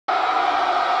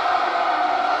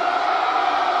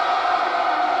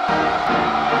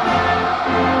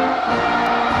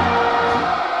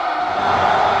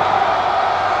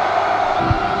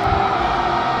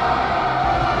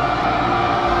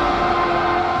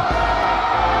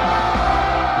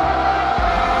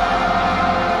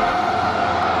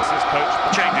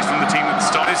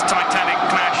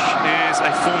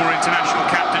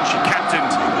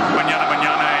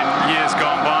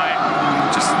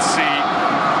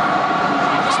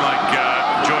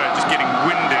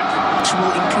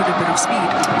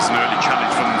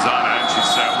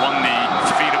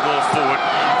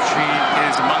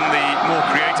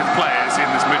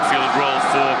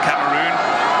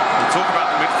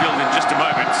midfield in just a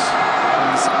moment.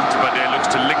 As Antibade looks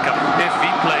to link up. FV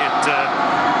play at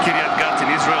Kiryat Gat in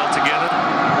Israel together.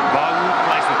 Baou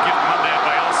plays with Gift Monday at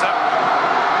Bayelsa.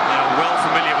 They are well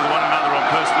familiar with one another on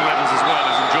personal levels as well,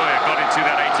 as Njoya got into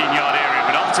that 18-yard area,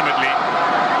 but ultimately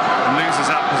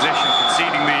loses out possession,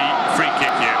 conceding the free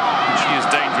kick here. And she is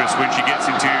dangerous when she gets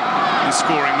into the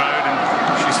scoring mode, and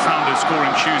she's found her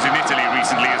scoring shoes in Italy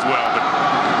recently as well. But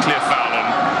clear foul on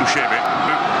Ushebe,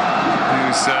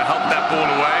 who's helped that ball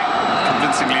away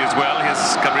convincingly as well. Here's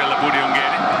Gabriela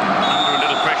Budiongene. Under a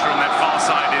little pressure on that far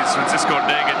side is Francisco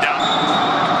Ortega down.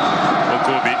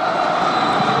 Okobi.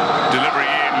 Delivery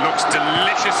in, looks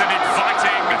delicious and inviting.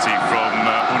 From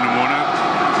Unumunu.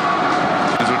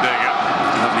 Here's Ortega.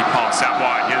 Lovely pass out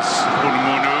wide. Here's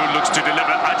Unumunu. Looks to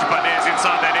deliver. Ajibade is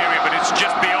inside that area, but it's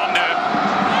just beyond her.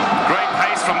 Great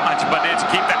pace from Ajibade to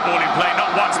keep that ball in play.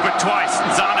 Not once, but twice.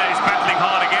 Zana is battling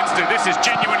hard against her. This is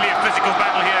genuinely a physical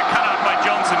battle here. Cut out by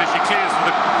Johnson as she clears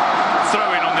for the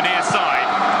throw-in on the near side.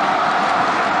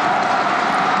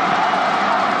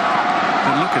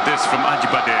 And look at this from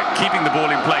Ajibade, keeping the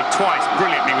ball in play twice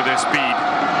brilliantly with her speed.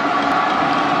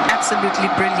 Absolutely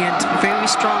brilliant. Very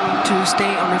strong to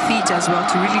stay on her feet as well,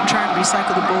 to really try and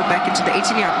recycle the ball back into the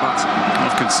 18-yard box.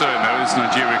 Of concern though, as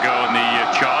Nigeria go on the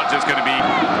charge, there's going to be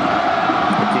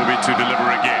Okobi to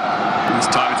deliver again. This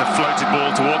time it's a floated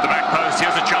ball toward the back post.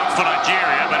 Here's a chance for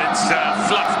Nigeria, but it's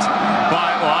fluffed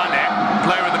by Oane,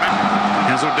 player of the match.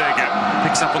 Here's Ortega,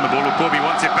 picks up on the ball. Okobi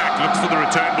wants it back, looks for the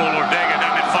return ball. Ortega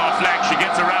down that far flank. She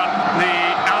gets around the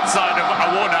outside of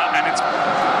Awona, and it's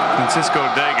Francisco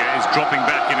Ortega is dropping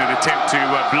back in an attempt to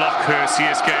block her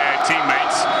CSKA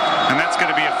teammates, and that's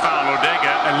going to be a foul.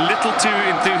 Ortega a little too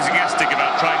enthusiastic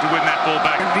about trying to win that ball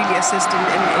back. And really assist in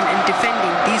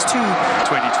defending these two.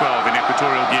 2012 in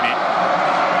Equatorial Guinea.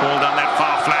 Ball down that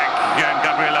far flank, and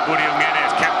Gabriela Budiongene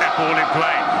has kept that ball in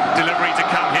play. Delivery to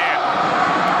come here.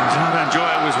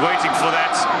 Njoya was waiting for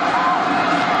that.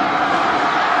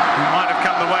 It might have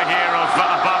come the way here of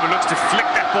Ababu. Looks to flick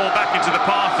that ball back into the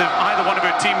path of either one of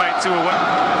her teammates who were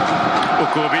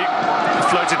Okobi,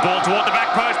 floated ball toward the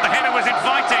back post. The header was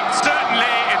inviting.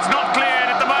 Certainly, it's not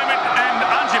cleared at the moment, and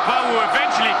Anjibawu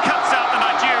eventually cuts out the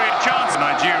Nigerian chance.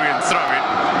 Nigerian throw-in,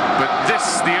 but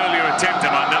this, the earlier attempt,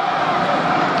 Amanda.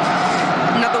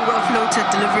 Another well-floated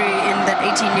delivery in that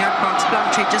 18-yard box.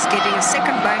 Blanche just getting a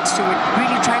second bite to it,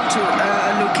 really trying to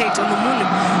locate Unumunu.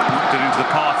 Knocked it into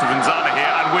the path of Nzana here,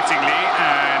 unwittingly,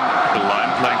 and the line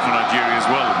playing for Nigeria as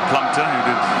well. Plumter, who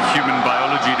did human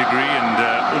biology degree, and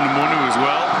Unumunu as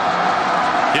well.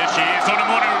 Here she is,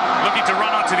 Unumunu looking to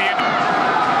run onto the end.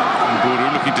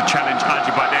 Mburu looking to challenge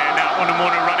Ajibade. Now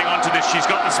Unumunu running onto this. She's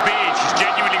got the speed. She's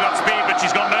genuinely got speed, but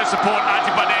she's got no support.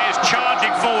 Ajibade is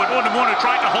charging forward. Unumunu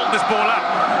trying to hold this ball up.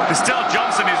 Estelle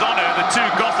Johnson is on her. The two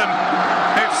Gotham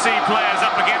FC players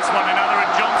up against one another,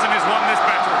 and Johnson has won this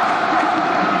battle.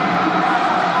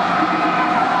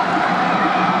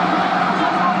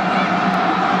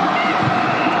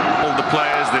 All the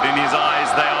players that in his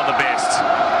eyes they are the best.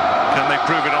 Can they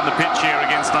prove it on the pitch here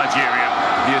against Nigeria,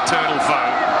 the eternal foe?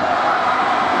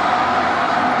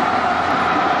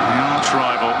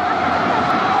 Rival.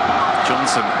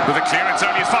 Johnson with a clearance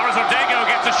only as far as Ortega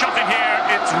gets a shot in here.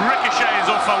 It's ricochets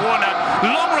off Awona.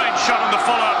 Long range shot on the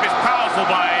follow-up is powerful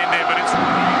by Inde, but it's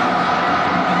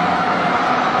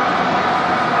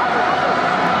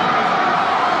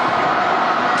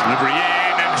delivery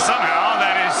in, and somehow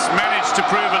that is managed to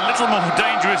prove a little more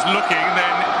dangerous looking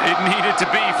than it needed to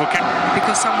be for Cameroon.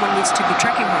 Because someone needs to be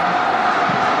tracking her.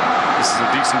 This is a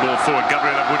decent ball forward.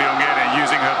 Gabriela Budiongene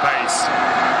using her pace.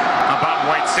 Abam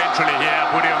waits centrally here.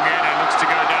 Budiongene looks to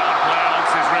go down. Play on,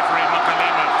 says referee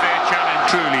Makalema. Fair challenge.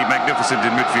 Truly magnificent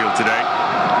in midfield today.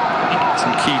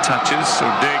 Some key touches.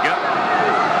 Ortega.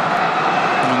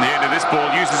 And on the end of this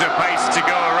ball, uses her pace to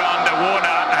go around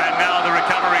Awona. And now the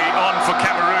recovery on for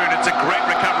Cameroon. It's a great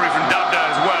recovery from Dabda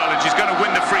as well. And she's going to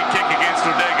win the free kick against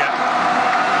Ortega.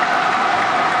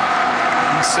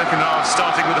 Second half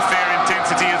starting with a fair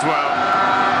intensity as well.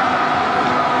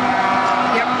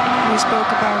 Yep, we spoke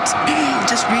about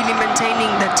just really maintaining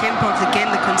the tempo of the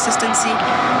game, the consistency,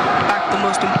 back the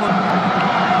most important.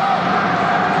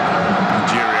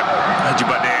 Nigeria,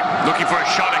 Ajibade looking for a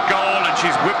shot at goal, and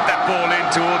she's whipped that ball in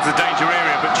towards the danger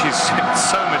area, but she's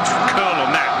so much curl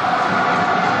on that.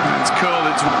 And it's curl,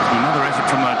 it's another effort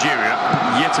from Nigeria,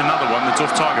 yet another one that's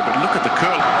off target, but look at the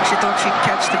curl. She thought she'd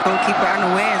catch the goalkeeper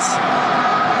unawares.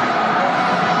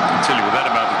 I tell you, with that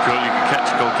amount of curl, you can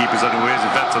catch goalkeepers unawares if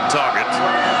that's on target.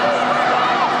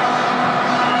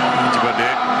 Ajibade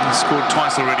has scored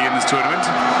twice already in this tournament.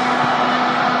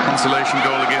 Consolation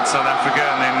goal against South Africa,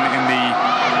 and then in the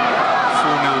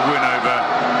 4-0 win over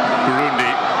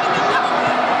Burundi.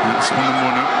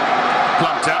 Unumunu.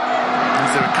 Planta.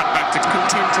 Is there a cutback to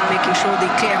content in making sure they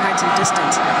clear height and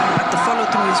distance, but the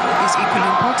follow-through is equally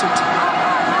important.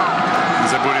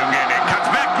 Zaburiongene cuts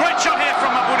back. Great shot here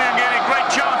from Zaburiongene. Great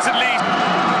chance at least.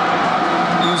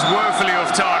 He was woefully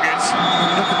off target.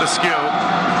 Look at the skill.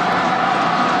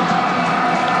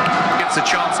 Gets a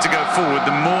chance to go forward.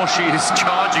 The more she is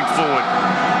charging forward,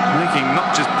 making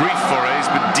not just brief forays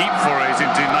but deep forays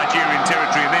into Nigerian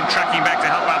territory and then tracking back to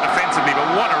help out defensively. But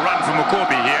what a run from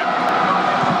Mukobi here.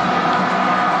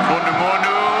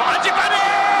 Onumonu. Ajibade!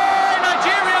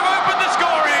 Nigeria have opened the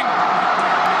scoring.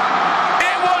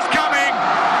 It was coming,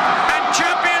 and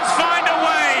champions find a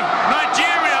way.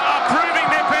 Nigeria are proving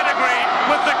their pedigree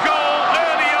with the goal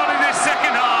early on in this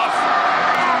second half.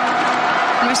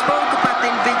 We spoke about the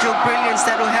individual brilliance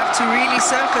that will have to really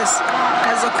surface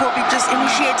as Okobi just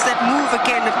initiates that move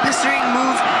again, a blistering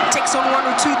move, takes on 1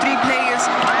 or 2, 3 players.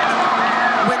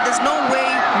 When there's no way,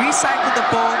 recycle the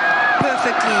ball,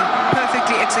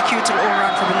 perfectly executed all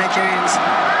round for the Nigerians.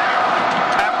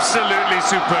 Absolutely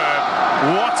superb.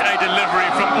 What a delivery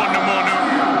from Onumonu.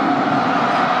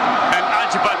 And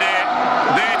Ajibade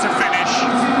there to finish.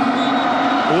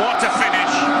 What a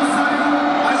finish.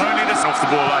 Only this off the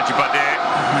ball, Ajibade,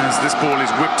 as this ball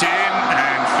is whipped in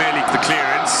and fairly the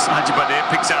clearance. Ajibade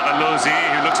picks out Alozi,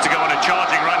 who looks to go on a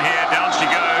charging run here. Down she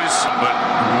goes, but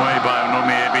way by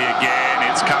Onomiebi again.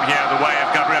 It's come here the way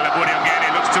of Gabriela Buriongene.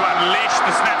 Looks to unleash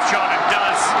the snapshot and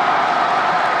does,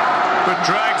 but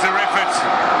drags her effort.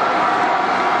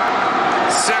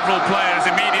 Several players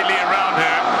immediately around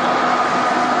her.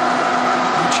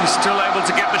 And she's still able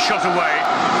to get the shot away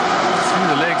through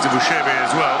the legs of Ushebe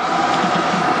as well.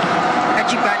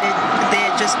 Ajibade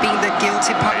there just being the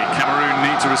guilty party. Cameroon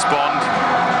need to respond.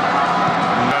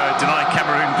 Deny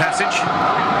Cameroon passage,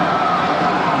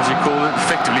 as you call it,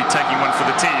 effectively taking one for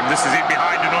the team. This is in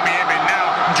behind Onomiebi now.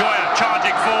 Joya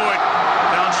charging forward.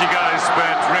 Down she goes,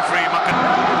 but referee Makan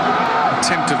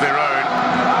attempt of their own.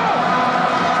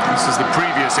 This is the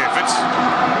previous effort.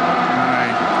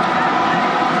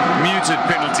 A muted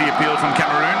penalty appeal from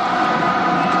Cameroon.